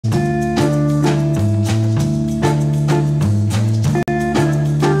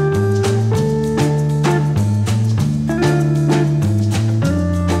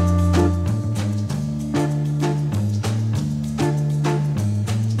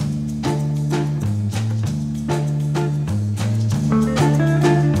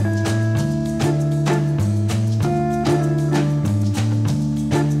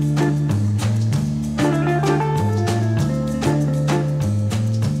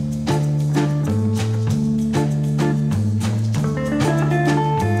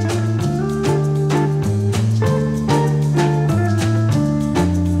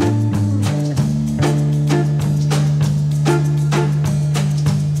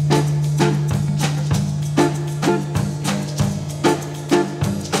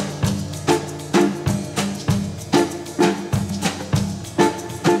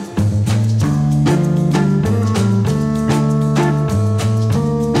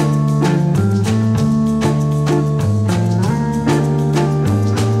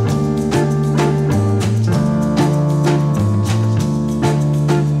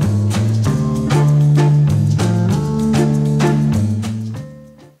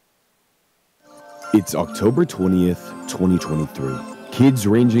It's October 20th, 2023. Kids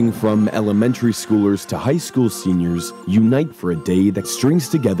ranging from elementary schoolers to high school seniors unite for a day that strings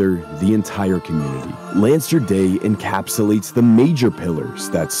together the entire community. Lancer Day encapsulates the major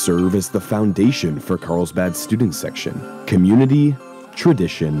pillars that serve as the foundation for Carlsbad's student section: community,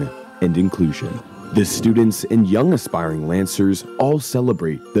 tradition, and inclusion. The students and young aspiring Lancers all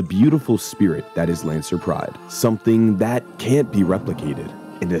celebrate the beautiful spirit that is Lancer pride, something that can't be replicated,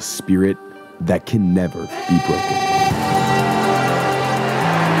 and a spirit that can never be broken.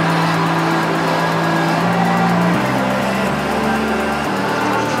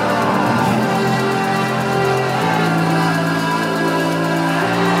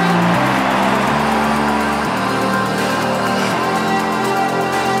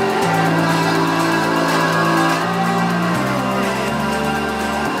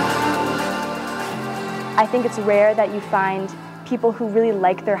 I think it's rare that you find people who really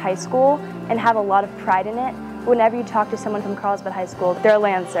like their high school and have a lot of pride in it. Whenever you talk to someone from Carlsbad High School, they're a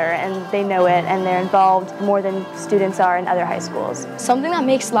Lancer and they know it and they're involved more than students are in other high schools. Something that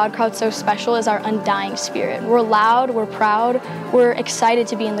makes Loud Crowd so special is our undying spirit. We're loud, we're proud, we're excited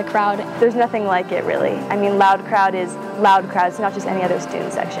to be in the crowd. There's nothing like it, really. I mean, Loud Crowd is Loud Crowd. It's not just any other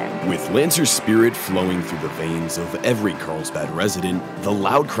student section. With Lancer spirit flowing through the veins of every Carlsbad resident, the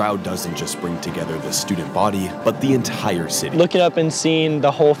Loud Crowd doesn't just bring together the student body, but the entire city. Looking up and seeing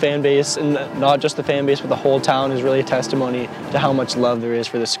the whole fan base, and not just the fan base, but the whole town, is really a testimony to how much love there is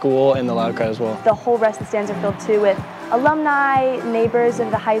for the school and the Loud Crowd as well. The whole rest of the stands are filled too with alumni, neighbors of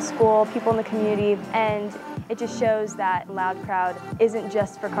the high school, people in the community, and it just shows that Loud Crowd isn't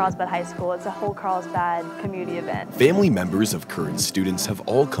just for Carlsbad High School, it's a whole Carlsbad community event. Family members of current students have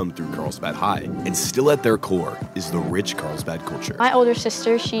all come through Carlsbad High, and still at their core is the rich Carlsbad culture. My older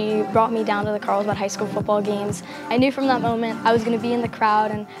sister, she brought me down to the Carlsbad High School football games. I knew from that moment I was going to be in the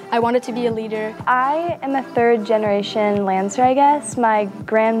crowd and I wanted to be a leader. I am a third generation Lancer, I guess. My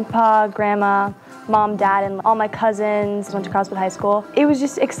grandpa, grandma, mom, dad, and all my cousins went to Carlsbad High School. It was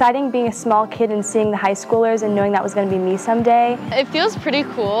just exciting being a small kid and seeing the high schoolers and knowing that was going to be me someday. It feels pretty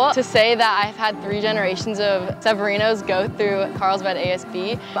cool to say that I've had 3 generations of Severinos go through Carlsbad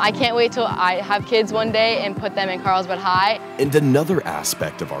ASB. I can't wait till I have kids one day and put them in Carlsbad High. And another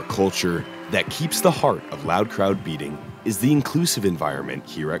aspect of our culture that keeps the heart of Loud Crowd beating is the inclusive environment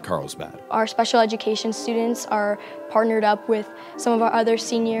here at Carlsbad. Our special education students are partnered up with some of our other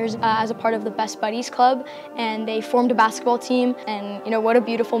seniors as a part of the Best Buddies Club, and they formed a basketball team, and what a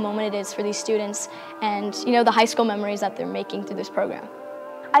beautiful moment it is for these students and the high school memories that they're making through this program.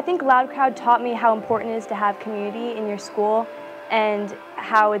 I think Loud Crowd taught me how important it is to have community in your school and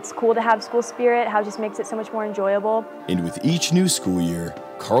how it's cool to have school spirit, how it just makes it so much more enjoyable. And with each new school year,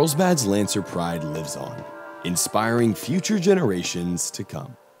 Carlsbad's Lancer pride lives on, inspiring future generations to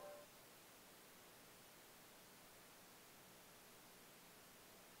come.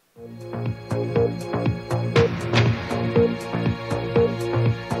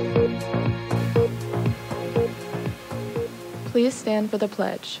 Please stand for the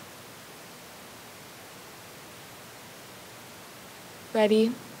pledge.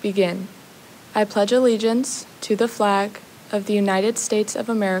 Ready, begin. I pledge allegiance to the flag of the United States of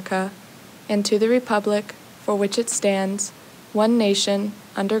America and to the republic for which it stands, one nation,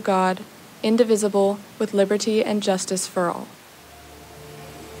 under God, indivisible, with liberty and justice for all.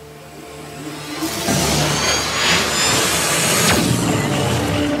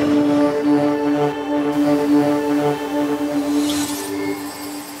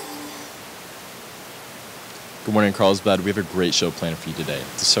 Good morning, Carlsbad. We have a great show planned for you today.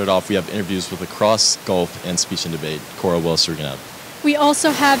 To start off, we have interviews with lacrosse, golf, and speech and debate. Cora, what else are we going to have? We also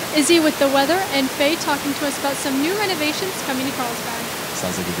have Izzy with the weather and Faye talking to us about some new renovations coming to Carlsbad.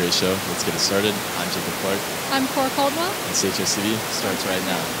 Sounds like a great show. Let's get it started. I'm Jacob Clark. I'm Cora Caldwell. And CHSTV starts right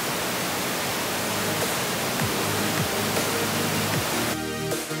now.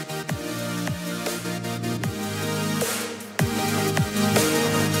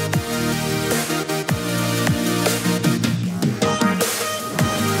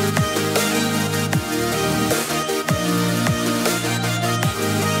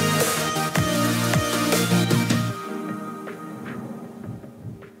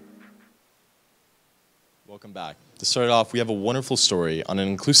 Welcome back. To start off, we have a wonderful story on an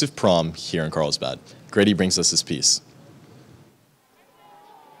inclusive prom here in Carlsbad. Grady brings us this piece.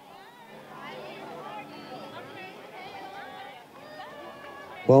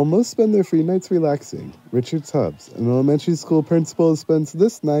 While most spend their free nights relaxing, Richard Tubbs, an elementary school principal, spends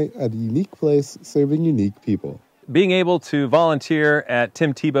this night at a unique place serving unique people. Being able to volunteer at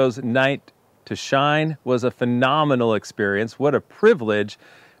Tim Tebow's Night to Shine was a phenomenal experience. What a privilege.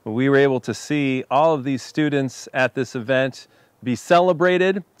 we were able to see all of these students at this event be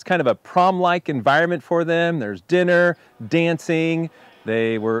celebrated. It's kind of a prom-like environment for them. There's dinner, dancing.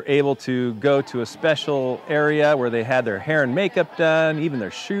 They were able to go to a special area where they had their hair and makeup done, even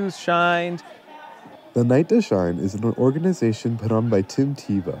their shoes shined. The Night to Shine is an organization put on by Tim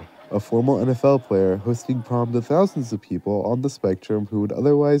Tebow, a former NFL player hosting prom to thousands of people on the spectrum who would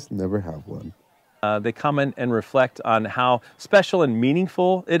otherwise never have one. They comment and reflect on how special and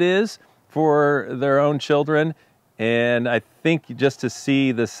meaningful it is for their own children. And I think just to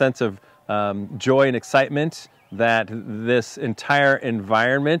see the sense of joy and excitement that this entire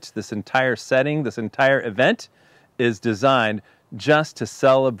environment, this entire setting, this entire event is designed just to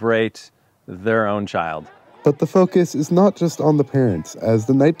celebrate their own child. But the focus is not just on the parents, as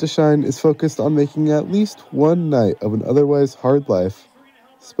the Night to Shine is focused on making at least one night of an otherwise hard life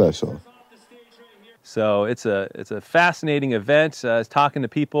special. So it's a fascinating event. Talking to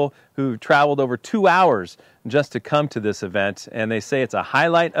people who traveled over 2 hours just to come to this event, and they say it's a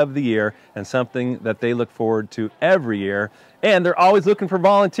highlight of the year and something that they look forward to every year. And they're always looking for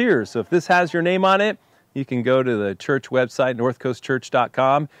volunteers. So if this has your name on it, you can go to the church website,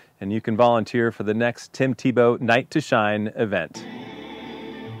 northcoastchurch.com, and you can volunteer for the next Tim Tebow Night to Shine event.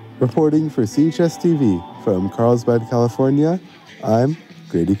 Reporting for CHSTV from Carlsbad, California, I'm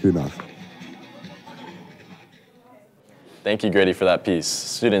Grady Kunoff. Thank you, Grady, for that piece.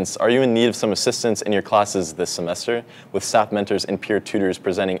 Students, are you in need of some assistance in your classes this semester? With staff mentors and peer tutors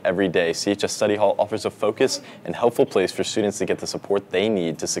presenting every day, CHS Study Hall offers a focused and helpful place for students to get the support they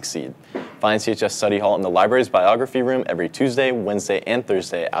need to succeed. Find CHS Study Hall in the library's biography room every Tuesday, Wednesday, and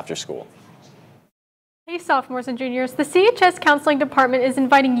Thursday after school. Hey sophomores and juniors, the CHS Counseling Department is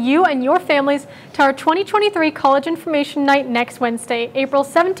inviting you and your families to our 2023 College Information Night next Wednesday, April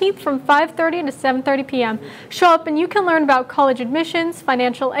 17th from 5:30 to 7:30 p.m. Show up and you can learn about college admissions,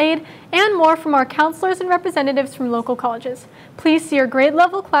 financial aid, and more from our counselors and representatives from local colleges. Please see your grade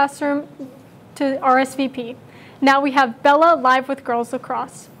level classroom to RSVP. Now we have Bella live with girls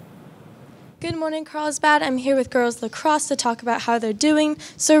lacrosse. Good morning, Carlsbad. I'm here with girls lacrosse to talk about how they're doing.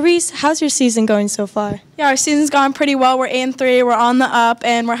 So, Reese, how's your season going so far? Yeah, our season's gone pretty well. We're 8-3, we're on the up,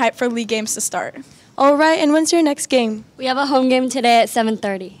 and we're hyped for league games to start. All right, and when's your next game? We have a home game today at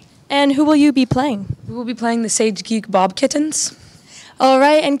 7:30. And who will you be playing? We will be playing the Sage Geek Bob Kittens. All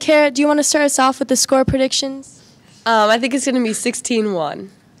right, and Kara, do you want to start us off with the score predictions? I think it's going to be 16-1.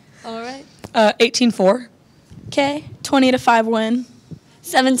 All right. 18-4. Okay. 20-5 win.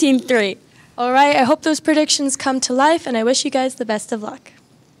 17-3. All right, I hope those predictions come to life, and I wish you guys the best of luck.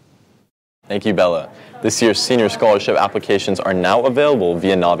 Thank you, Bella. This year's senior scholarship applications are now available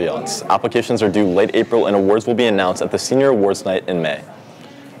via Naviance. Applications are due late April, and awards will be announced at the Senior Awards Night in May.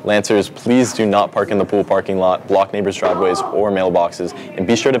 Lancers, please do not park in the pool parking lot, block neighbors' driveways or mailboxes, and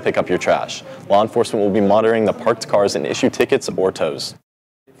be sure to pick up your trash. Law enforcement will be monitoring the parked cars and issue tickets or tows.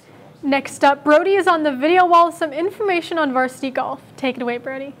 Next up, Brody is on the video wall with some information on varsity golf. Take it away,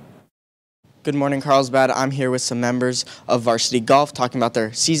 Brody. Good morning, Carlsbad. I'm here with some members of Varsity Golf talking about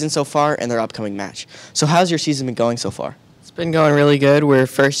their season so far and their upcoming match. So how's your season been going so far? It's been going really good. We're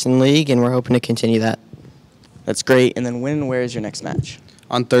first in league, and we're hoping to continue that. That's great. And then when and where is your next match?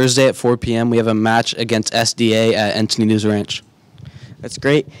 On Thursday at 4 p.m., we have a match against SDA at Anthony News Ranch. That's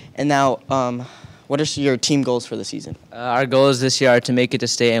great. And now, what are your team goals for the season? Our goals this year are to make it to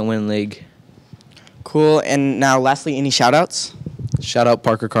state and win league. Cool. And now, lastly, any shout-outs? Shout out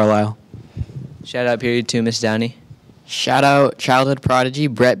Parker Carlisle. Shout out period 2, Miss Downey. Shout out childhood prodigy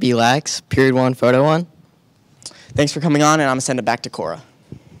Brett B. Lax, period 1, photo 1. Thanks for coming on, and I'm going to send it back to Cora.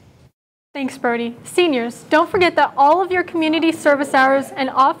 Thanks, Brody. Seniors, don't forget that all of your community service hours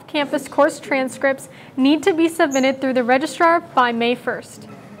and off-campus course transcripts need to be submitted through the registrar by May 1st.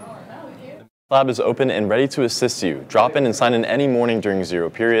 Lab is open and ready to assist you. Drop in and sign in any morning during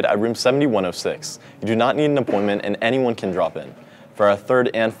zero period at room 7106. You do not need an appointment, and anyone can drop in. For our third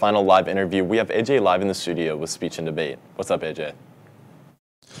and final live interview, we have AJ live in the studio with Speech and Debate. What's up, AJ?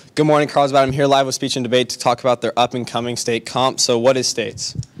 Good morning, Carlsbad. I'm here live with Speech and Debate to talk about their up-and-coming state comp. So what is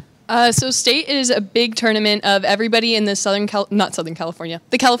states? So state is a big tournament of everybody in the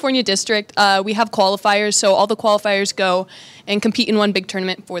the California district. We have qualifiers, so all the qualifiers go and compete in one big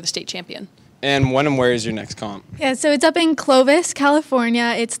tournament for the state champion. And when and where is your next comp? Yeah, so it's up in Clovis,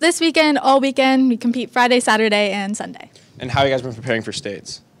 California. It's this weekend, all weekend. We compete Friday, Saturday, and Sunday. And how have you guys been preparing for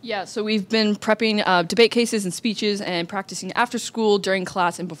states? Yeah, so we've been prepping debate cases and speeches and practicing after school, during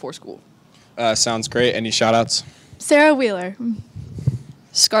class, and before school. Sounds great. Any shout-outs? Sarah Wheeler.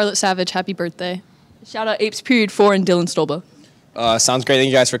 Scarlett Savage, happy birthday. Shout out Apes Period 4 and Dylan Stolba. Sounds great. Thank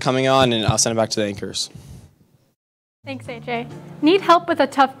you guys for coming on, and I'll send it back to the anchors. Thanks, AJ. Need help with a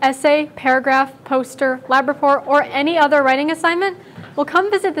tough essay, paragraph, poster, lab report, or any other writing assignment? Well,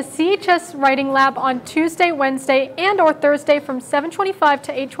 come visit the CHS Writing Lab on Tuesday, Wednesday, and or Thursday from 7:25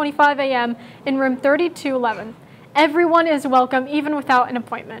 to 8:25 a.m. in room 3211. Everyone is welcome, even without an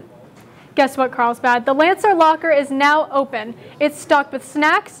appointment. Guess what, Carlsbad? The Lancer Locker is now open. It's stocked with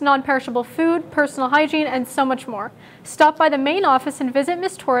snacks, non-perishable food, personal hygiene, and so much more. Stop by the main office and visit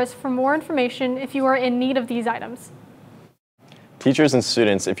Ms. Torres for more information if you are in need of these items. Teachers and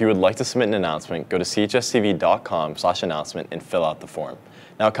students, if you would like to submit an announcement, go to chstv.com/announcement and fill out the form.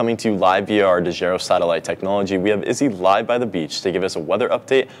 Now coming to you live via our dejero satellite technology, we have Izzy live by the beach to give us a weather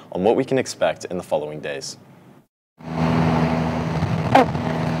update on what we can expect in the following days.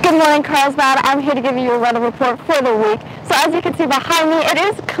 Good morning, Carlsbad. I'm here to give you your weather report for the week. So as you can see behind me, it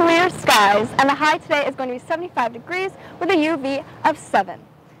is clear skies, and the high today is going to be 75 degrees with a UV of 7.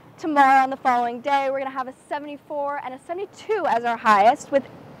 Tomorrow on the following day, we're going to have a 74 and a 72 as our highest with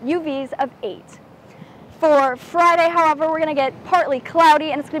UVs of 8. For Friday, however, we're going to get partly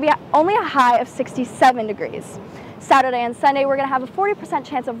cloudy, and it's going to be only a high of 67 degrees. Saturday and Sunday, we're going to have a 40%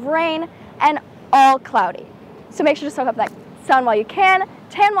 chance of rain and all cloudy. So make sure to soak up that sun while you can,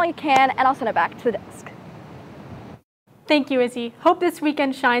 tan while you can, and I'll send it back to the desk. Thank you, Izzy. Hope this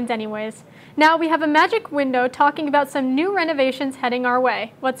weekend shines anyways. Now we have a magic window talking about some new renovations heading our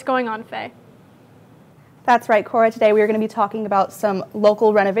way. What's going on, Faye? That's right, Cora. Today we are going to be talking about some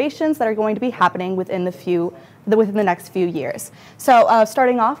local renovations that are going to be happening within the next few years. So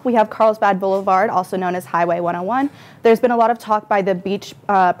starting off, we have Carlsbad Boulevard, also known as Highway 101. There's been a lot of talk by the Beach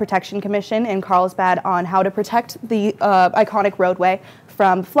Protection Commission in Carlsbad on how to protect the iconic roadway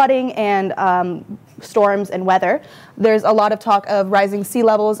from flooding and storms and weather. There's a lot of talk of rising sea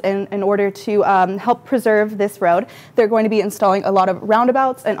levels in order to help preserve this road. They're going to be installing a lot of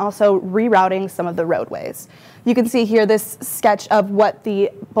roundabouts and also rerouting some of the roadways. You can see here this sketch of what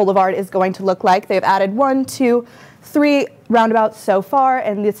the boulevard is going to look like. They've added 1, 2, 3 roundabouts so far,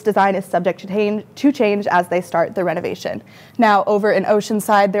 and this design is subject to change as they start the renovation. Now over in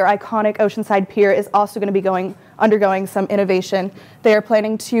Oceanside, their iconic Oceanside Pier is also going to be undergoing some innovation. They are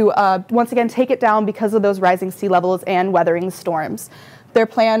planning to once again take it down because of those rising sea levels and weathering storms. Their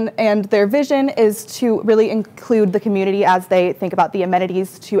plan and their vision is to really include the community as they think about the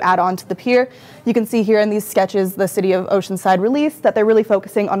amenities to add on to the pier. You can see here in these sketches the City of Oceanside released that they're really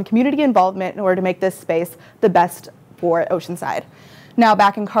focusing on community involvement in order to make this space the best for Oceanside. Now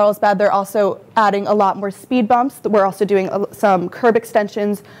back in Carlsbad, they're also adding a lot more speed bumps. We're also doing some curb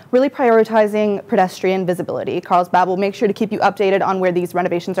extensions, really prioritizing pedestrian visibility. Carlsbad will make sure to keep you updated on where these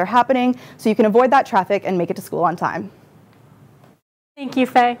renovations are happening so you can avoid that traffic and make it to school on time. Thank you,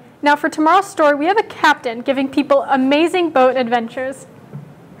 Faye. Now for tomorrow's story, we have a captain giving people amazing boat adventures.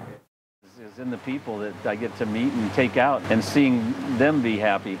 Is in the people that I get to meet and take out and seeing them be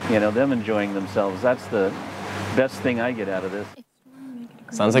happy, them enjoying themselves. That's the best thing I get out of this.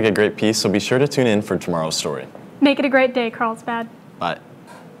 Sounds like a great piece, so be sure to tune in for tomorrow's story. Make it a great day, Carlsbad. Bye.